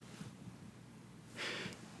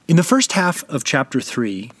In the first half of chapter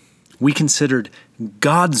 3, we considered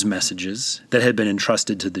God's messages that had been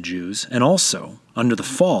entrusted to the Jews, and also, under the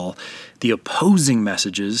fall, the opposing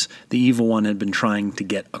messages the evil one had been trying to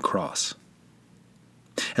get across.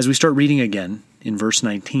 As we start reading again in verse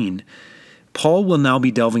 19, Paul will now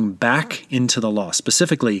be delving back into the law,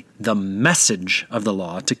 specifically the message of the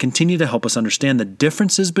law, to continue to help us understand the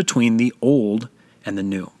differences between the old and the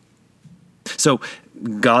new. So,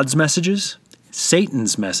 God's messages,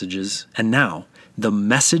 Satan's messages, and now the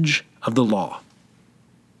message of the law.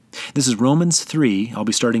 This is Romans 3. I'll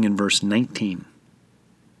be starting in verse 19.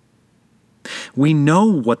 We know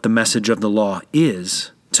what the message of the law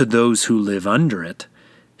is to those who live under it,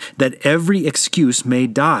 that every excuse may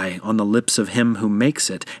die on the lips of him who makes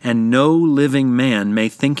it, and no living man may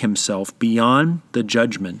think himself beyond the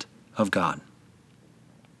judgment of God.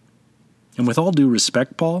 And with all due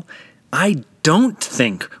respect, Paul, I don't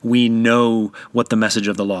think we know what the message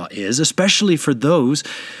of the law is, especially for those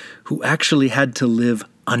who actually had to live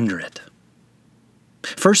under it.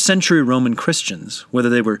 First century Roman Christians, whether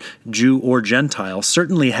they were Jew or Gentile,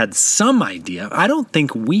 certainly had some idea. I don't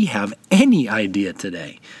think we have any idea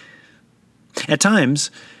today. At times,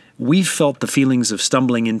 we felt the feelings of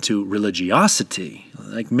stumbling into religiosity,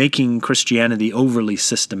 like making Christianity overly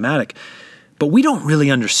systematic. But we don't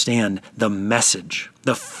really understand the message,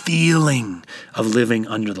 the feeling of living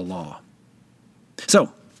under the law.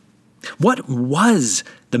 So, what was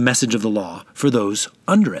the message of the law for those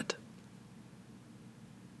under it?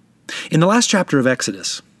 In the last chapter of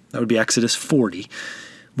Exodus, that would be Exodus 40,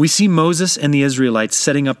 we see Moses and the Israelites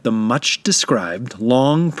setting up the much-described,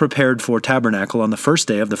 long-prepared-for tabernacle on the first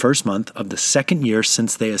day of the first month of the second year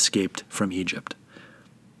since they escaped from Egypt.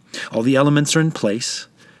 All the elements are in place.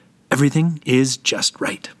 Everything is just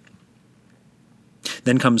right.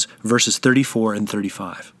 Then comes verses 34 and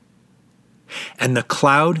 35. And the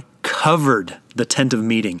cloud covered the tent of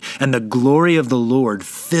meeting, and the glory of the Lord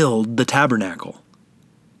filled the tabernacle.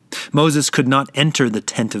 Moses could not enter the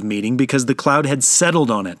tent of meeting because the cloud had settled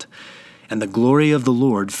on it, and the glory of the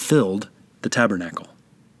Lord filled the tabernacle.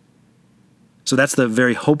 So that's the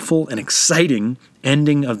very hopeful and exciting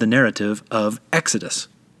ending of the narrative of Exodus.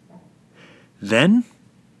 Then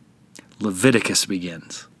Leviticus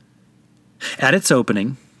begins. At its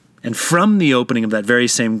opening, and from the opening of that very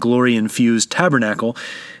same glory-infused tabernacle,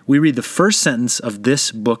 we read the first sentence of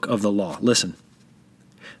this book of the law. Listen.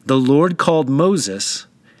 The Lord called Moses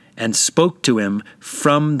and spoke to him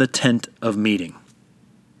from the tent of meeting.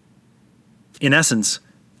 In essence,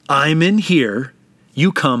 I'm in here,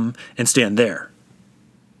 you come and stand there.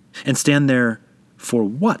 And stand there for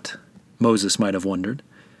what? Moses might have wondered.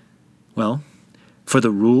 Well, for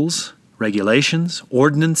the rules, regulations,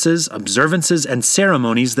 ordinances, observances, and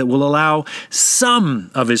ceremonies that will allow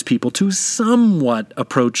some of his people to somewhat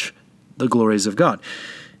approach the glories of God.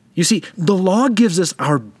 You see, the law gives us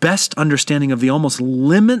our best understanding of the almost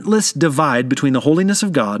limitless divide between the holiness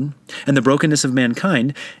of God and the brokenness of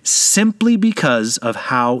mankind simply because of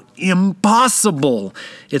how impossible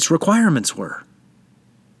its requirements were.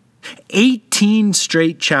 18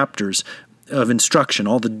 straight chapters of instruction,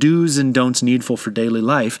 all the do's and don'ts needful for daily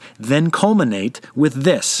life, then culminate with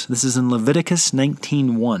this. This is in Leviticus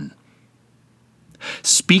 19:1.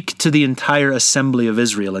 Speak to the entire assembly of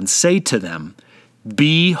Israel and say to them,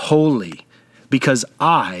 be holy, because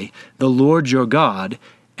I, the Lord your God,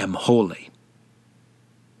 am holy.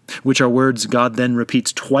 Which are words God then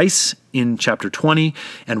repeats twice in chapter 20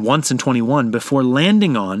 and once in 21 before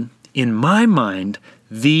landing on, in my mind,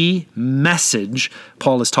 the message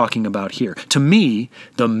Paul is talking about here. To me,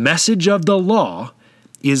 the message of the law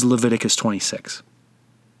is Leviticus 26.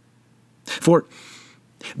 For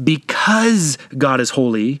because God is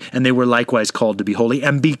holy, and they were likewise called to be holy,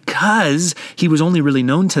 and because he was only really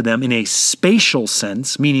known to them in a spatial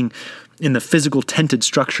sense, meaning in the physical tented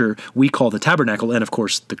structure we call the tabernacle, and of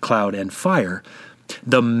course the cloud and fire,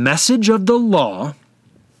 the message of the law,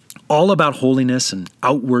 all about holiness and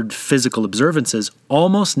outward physical observances,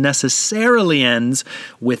 almost necessarily ends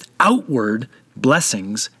with outward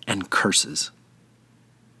blessings and curses.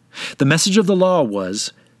 The message of the law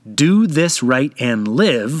was, do this right and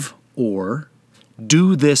live, or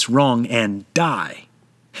do this wrong and die.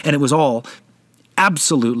 And it was all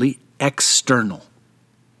absolutely external.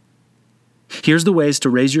 Here's the ways to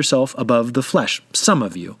raise yourself above the flesh, some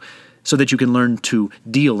of you, so that you can learn to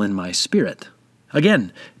deal in my spirit.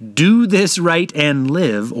 Again, do this right and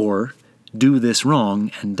live, or do this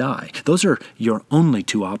wrong and die. Those are your only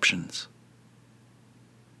two options.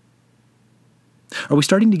 Are we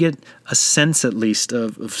starting to get a sense, at least,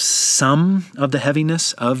 of some of the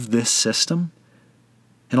heaviness of this system?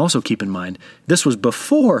 And also keep in mind, this was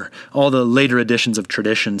before all the later additions of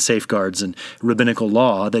tradition, safeguards, and rabbinical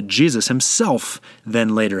law that Jesus himself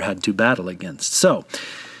then later had to battle against. So,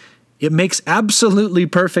 it makes absolutely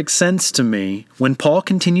perfect sense to me when Paul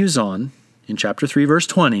continues on in chapter 3, verse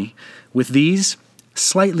 20, with these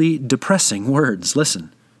slightly depressing words.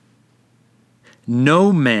 Listen.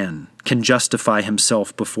 No man can justify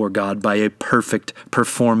himself before God by a perfect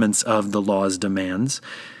performance of the law's demands.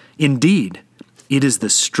 Indeed, it is the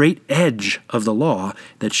straight edge of the law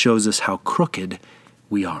that shows us how crooked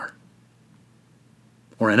we are.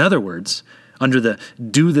 Or in other words, under the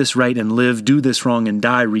do this right and live, do this wrong and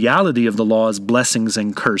die reality of the law's blessings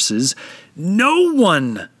and curses, no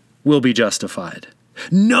one will be justified.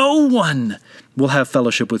 No one will have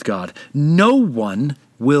fellowship with God. No one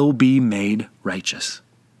will be made righteous.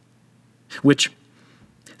 Which,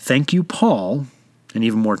 thank you, Paul, and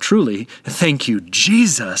even more truly, thank you,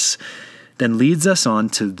 Jesus, then leads us on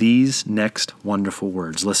to these next wonderful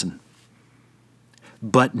words. Listen.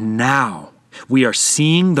 But now we are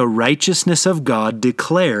seeing the righteousness of God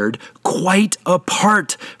declared quite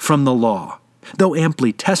apart from the law, though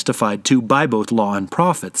amply testified to by both law and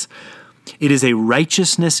prophets. It is a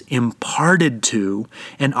righteousness imparted to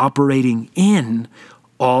and operating in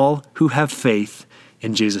all who have faith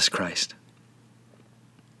in Jesus Christ.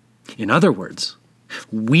 In other words,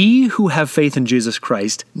 we who have faith in Jesus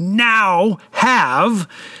Christ now have,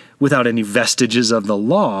 without any vestiges of the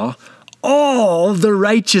law, all the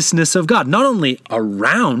righteousness of God, not only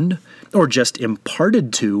around or just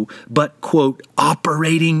imparted to, but, quote,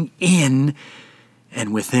 operating in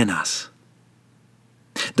and within us.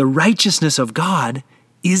 The righteousness of God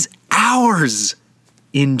is ours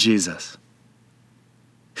in Jesus.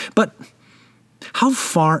 But how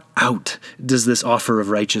far out does this offer of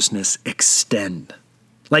righteousness extend?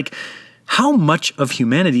 Like, how much of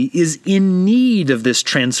humanity is in need of this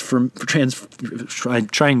transfusion,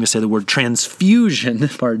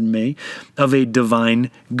 pardon me, of a divine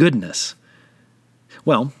goodness?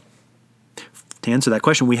 Well, to answer that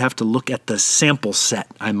question, we have to look at the sample set,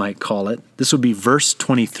 I might call it. This would be verse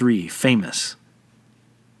 23, famous.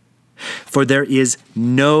 For there is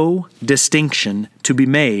no distinction to be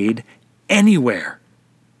made anywhere.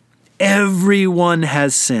 Everyone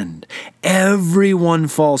has sinned. Everyone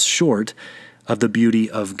falls short of the beauty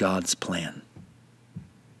of God's plan.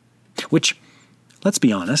 Which, let's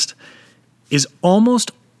be honest, is almost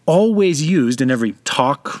always used in every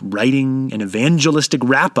talk, writing, and evangelistic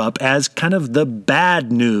wrap-up as kind of the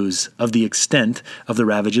bad news of the extent of the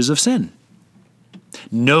ravages of sin.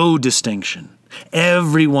 No distinction.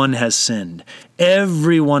 Everyone has sinned.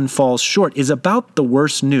 Everyone falls short is about the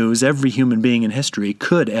worst news every human being in history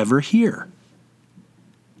could ever hear.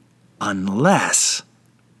 Unless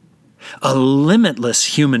a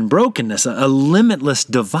limitless human brokenness, a limitless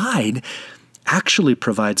divide, actually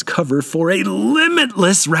provides cover for a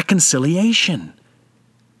limitless reconciliation.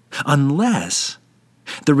 Unless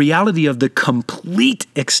the reality of the complete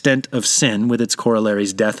extent of sin with its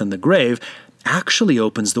corollaries, death and the grave, actually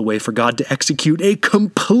opens the way for God to execute a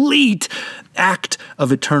complete act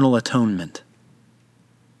of eternal atonement.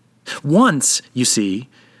 Once, you see,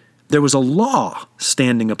 there was a law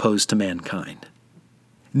standing opposed to mankind.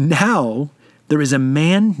 Now, there is a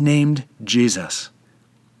man named Jesus,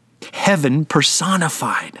 heaven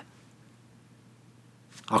personified.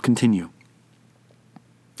 I'll continue.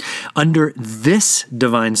 Under this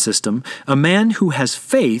divine system, a man who has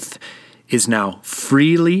faith is now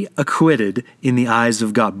freely acquitted in the eyes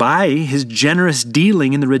of God by his generous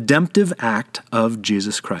dealing in the redemptive act of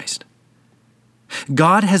Jesus Christ.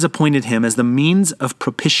 God has appointed him as the means of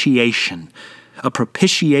propitiation, a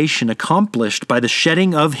propitiation accomplished by the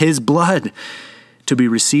shedding of his blood, to be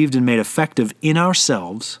received and made effective in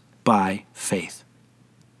ourselves by faith.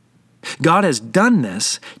 God has done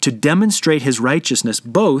this to demonstrate his righteousness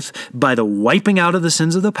both by the wiping out of the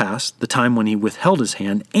sins of the past, the time when he withheld his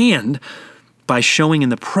hand, and by showing in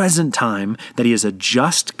the present time that he is a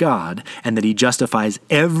just God and that he justifies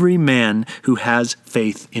every man who has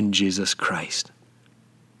faith in Jesus Christ.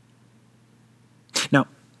 Now,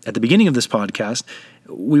 at the beginning of this podcast,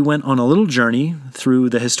 we went on a little journey through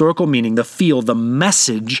the historical meaning, the feel, the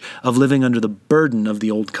message of living under the burden of the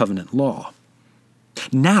Old Covenant law.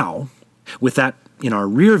 Now, with that in our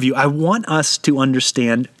rear view, I want us to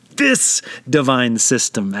understand this divine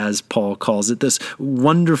system, as Paul calls it, this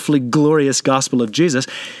wonderfully glorious gospel of Jesus.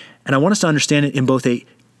 And I want us to understand it in both a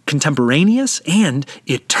contemporaneous and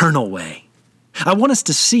eternal way. I want us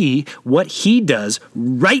to see what he does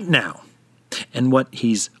right now and what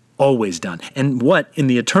he's always done, and what, in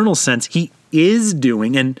the eternal sense, he is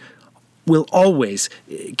doing and will always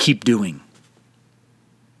keep doing.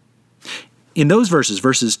 In those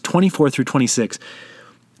verses 24 through 26,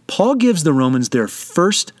 Paul gives the Romans their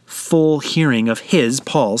first full hearing of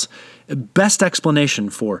Paul's, best explanation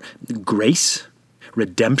for grace,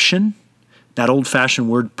 redemption, that old-fashioned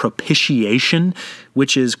word propitiation,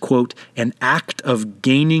 which is, quote, an act of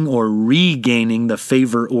gaining or regaining the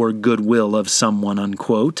favor or goodwill of someone,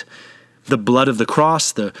 unquote, the blood of the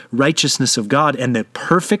cross, the righteousness of God, and the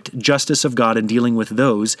perfect justice of God in dealing with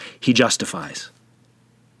those he justifies.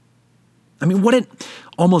 I mean, what an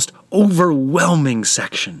almost overwhelming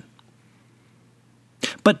section.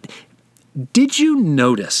 But did you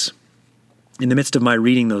notice, in the midst of my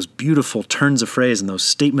reading those beautiful turns of phrase and those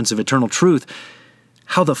statements of eternal truth,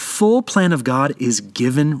 how the full plan of God is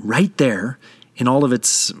given right there in all of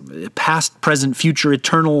its past, present, future,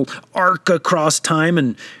 eternal arc across time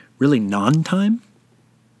and really non-time?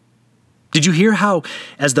 Did you hear how,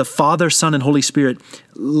 as the Father, Son, and Holy Spirit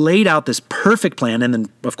laid out this perfect plan and then,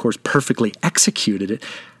 of course, perfectly executed it,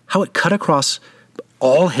 how it cut across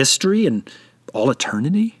all history and all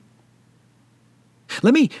eternity?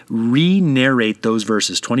 Let me re-narrate those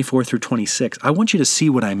verses, 24 through 26. I want you to see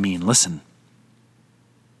what I mean. Listen.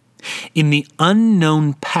 In the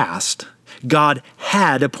unknown past, God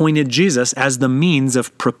had appointed Jesus as the means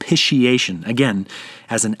of propitiation, again,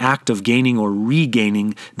 as an act of gaining or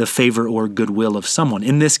regaining the favor or goodwill of someone.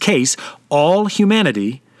 In this case, all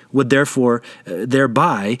humanity would therefore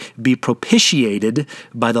thereby be propitiated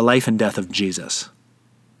by the life and death of Jesus.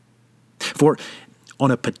 For on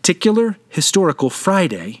a particular historical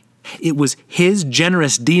Friday, it was his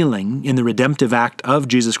generous dealing in the redemptive act of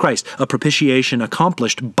Jesus Christ, a propitiation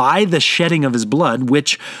accomplished by the shedding of his blood,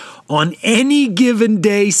 which on any given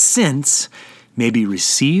day since may be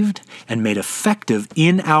received and made effective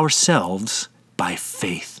in ourselves by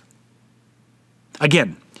faith.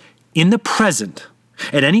 Again, in the present,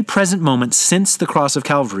 at any present moment since the cross of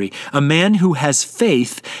Calvary, a man who has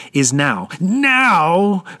faith is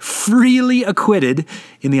now freely acquitted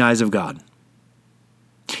in the eyes of God.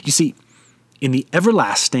 You see, in the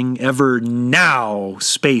everlasting, ever now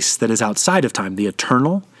space that is outside of time, the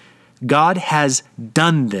eternal, God has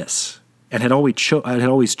done this and had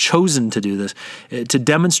always chosen to do this, to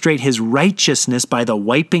demonstrate his righteousness by the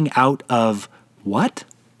wiping out of what?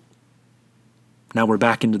 Now we're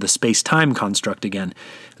back into the space-time construct again.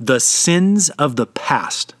 The sins of the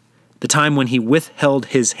past, the time when he withheld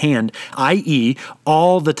his hand, i.e.,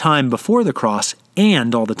 all the time before the cross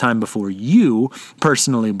and all the time before you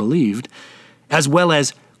personally believed, as well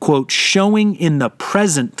as, quote, showing in the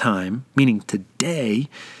present time, meaning today,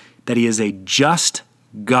 that he is a just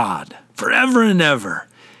God forever and ever,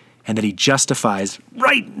 and that he justifies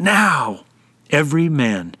right now every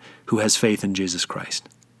man who has faith in Jesus Christ.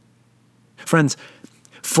 Friends,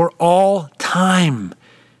 for all time,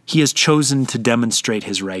 he has chosen to demonstrate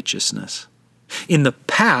his righteousness. In the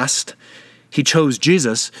past, he chose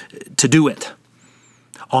Jesus to do it.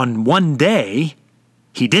 On one day,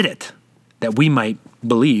 he did it, that we might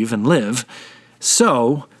believe and live.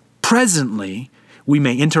 So, presently, we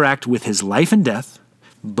may interact with his life and death,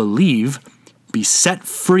 believe, be set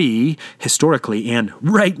free historically and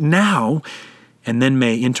right now, and then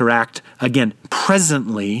may interact again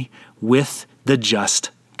presently with the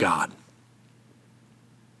just God.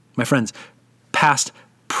 My friends, past,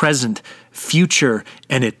 present, future,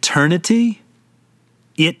 and eternity,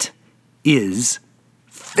 it is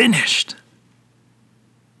finished.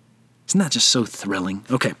 Isn't that just so thrilling?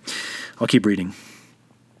 Okay, I'll keep reading.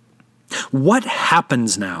 What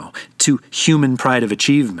happens now to human pride of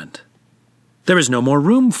achievement? There is no more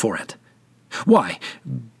room for it. Why?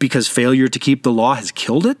 Because failure to keep the law has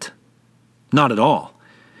killed it? Not at all.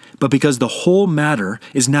 But because the whole matter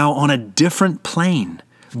is now on a different plane,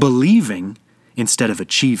 believing instead of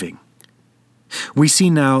achieving. We see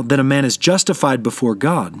now that a man is justified before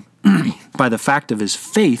God by the fact of his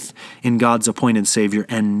faith in God's appointed Savior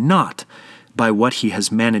and not by what he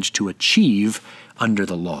has managed to achieve under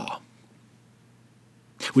the law.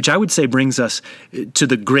 Which I would say brings us to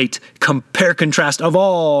the great compare-contrast of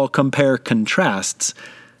all compare-contrasts,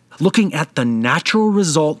 looking at the natural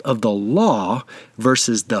result of the law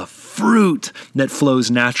versus the fruit that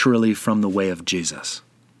flows naturally from the way of Jesus.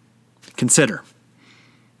 Consider,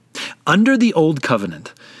 under the Old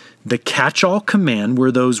Covenant, the catch-all command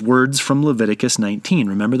were those words from Leviticus 19.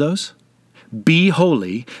 Remember those? Be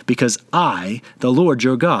holy, because I, the Lord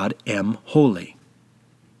your God, am holy.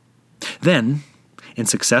 Then, in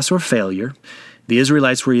success or failure, the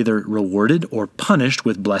Israelites were either rewarded or punished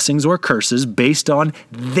with blessings or curses based on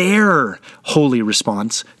their holy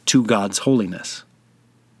response to God's holiness.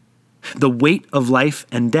 The weight of life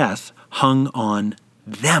and death hung on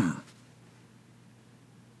them.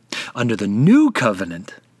 Under the new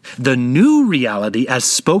covenant, the new reality as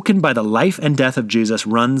spoken by the life and death of Jesus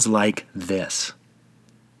runs like this.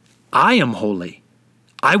 I am holy.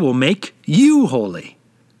 I will make you holy.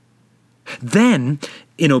 Then,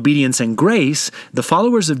 in obedience and grace, the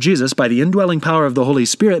followers of Jesus, by the indwelling power of the Holy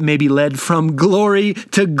Spirit, may be led from glory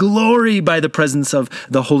to glory by the presence of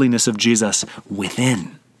the holiness of Jesus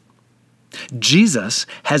within. Jesus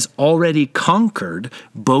has already conquered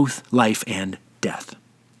both life and death.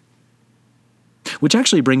 Which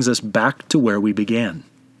actually brings us back to where we began.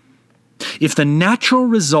 If the natural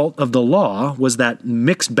result of the law was that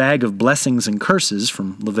mixed bag of blessings and curses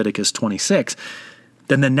from Leviticus 26,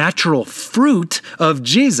 then the natural fruit of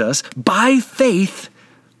Jesus by faith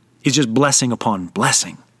is just blessing upon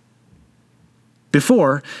blessing.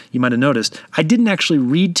 Before, you might have noticed, I didn't actually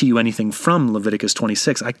read to you anything from Leviticus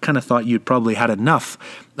 26. I kind of thought you'd probably had enough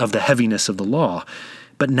of the heaviness of the law.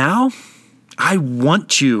 But now, I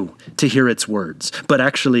want you to hear its words, but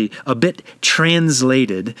actually a bit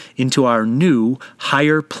translated into our new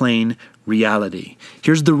higher plane reality.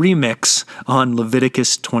 Here's the remix on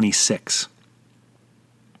Leviticus 26.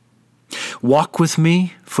 Walk with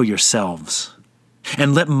me for yourselves,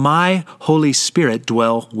 and let my Holy Spirit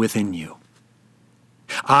dwell within you.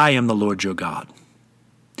 I am the Lord your God.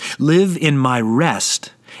 Live in my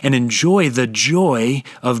rest and enjoy the joy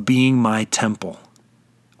of being my temple.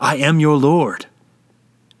 I am your Lord.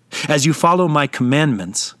 As you follow my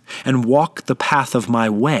commandments and walk the path of my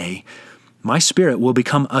way, my Spirit will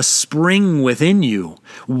become a spring within you,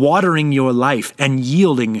 watering your life and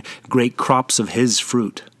yielding great crops of His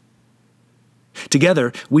fruit.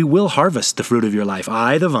 Together, we will harvest the fruit of your life.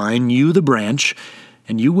 I, the vine, you, the branch,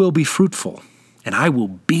 and you will be fruitful, and I will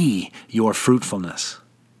be your fruitfulness.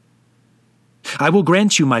 I will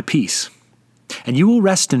grant you my peace, and you will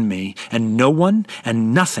rest in me, and no one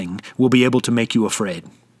and nothing will be able to make you afraid.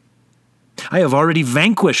 I have already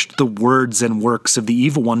vanquished the words and works of the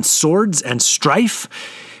evil one. Swords and strife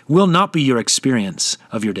will not be your experience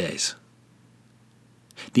of your days.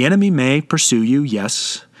 The enemy may pursue you,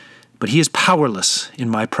 yes, but he is powerless in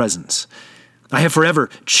my presence. I have forever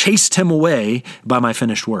chased him away by my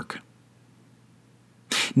finished work.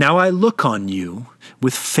 Now I look on you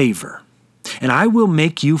with favor, and I will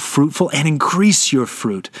make you fruitful and increase your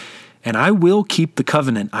fruit, and I will keep the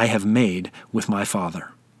covenant I have made with my Father.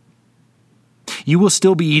 You will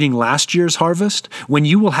still be eating last year's harvest when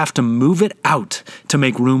you will have to move it out to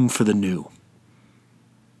make room for the new.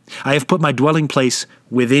 I have put my dwelling place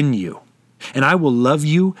within you, and I will love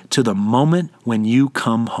you to the moment when you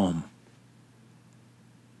come home.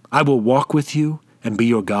 I will walk with you and be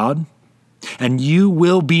your God, and you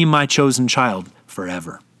will be my chosen child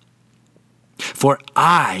forever. For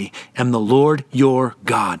I am the Lord your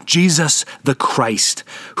God, Jesus the Christ,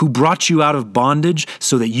 who brought you out of bondage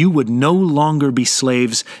so that you would no longer be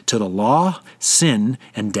slaves to the law, sin,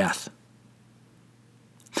 and death.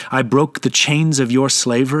 I broke the chains of your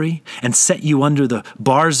slavery and set you under the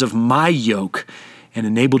bars of my yoke and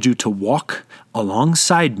enabled you to walk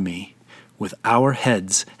alongside me with our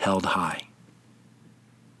heads held high.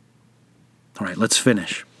 All right, let's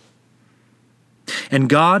finish. And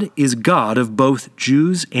God is God of both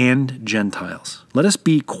Jews and Gentiles. Let us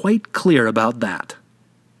be quite clear about that.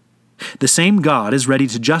 The same God is ready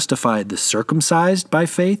to justify the circumcised by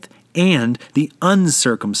faith and the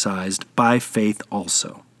uncircumcised by faith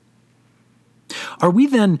also. Are we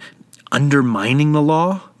then undermining the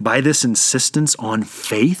law by this insistence on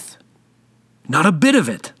faith? Not a bit of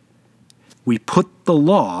it. We put the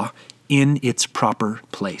law in its proper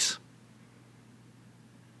place.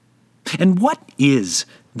 And what is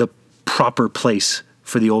the proper place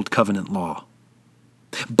for the Old Covenant law?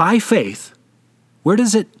 By faith, where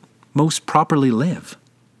does it most properly live?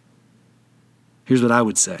 Here's what I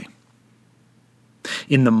would say.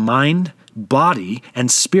 In the mind, body,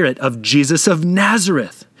 and spirit of Jesus of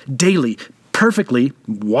Nazareth, daily, perfectly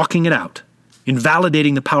walking it out,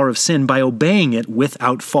 invalidating the power of sin by obeying it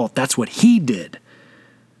without fault. That's what he did.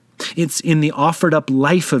 It's in the offered up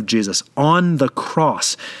life of Jesus on the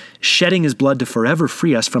cross, shedding his blood to forever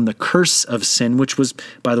free us from the curse of sin, which was,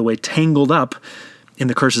 by the way, tangled up in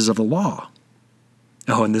the curses of the law.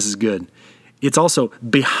 Oh, and this is good. It's also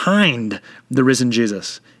behind the risen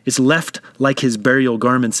Jesus. It's left like his burial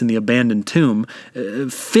garments in the abandoned tomb,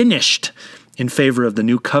 finished in favor of the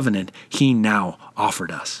new covenant he now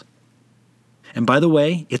offered us. And by the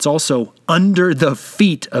way, it's also under the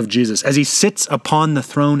feet of Jesus as he sits upon the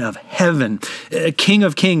throne of heaven, King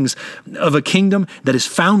of kings of a kingdom that is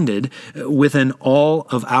founded within all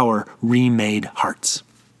of our remade hearts.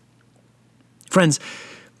 Friends,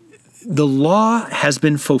 the law has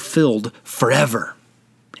been fulfilled forever,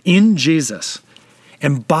 in Jesus.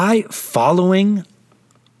 And by following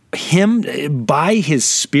him, by his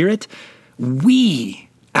Spirit, we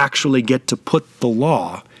actually get to put the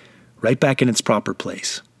law right back in its proper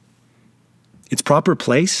place. Its proper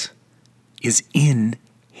place is in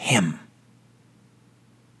him.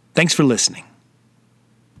 Thanks for listening.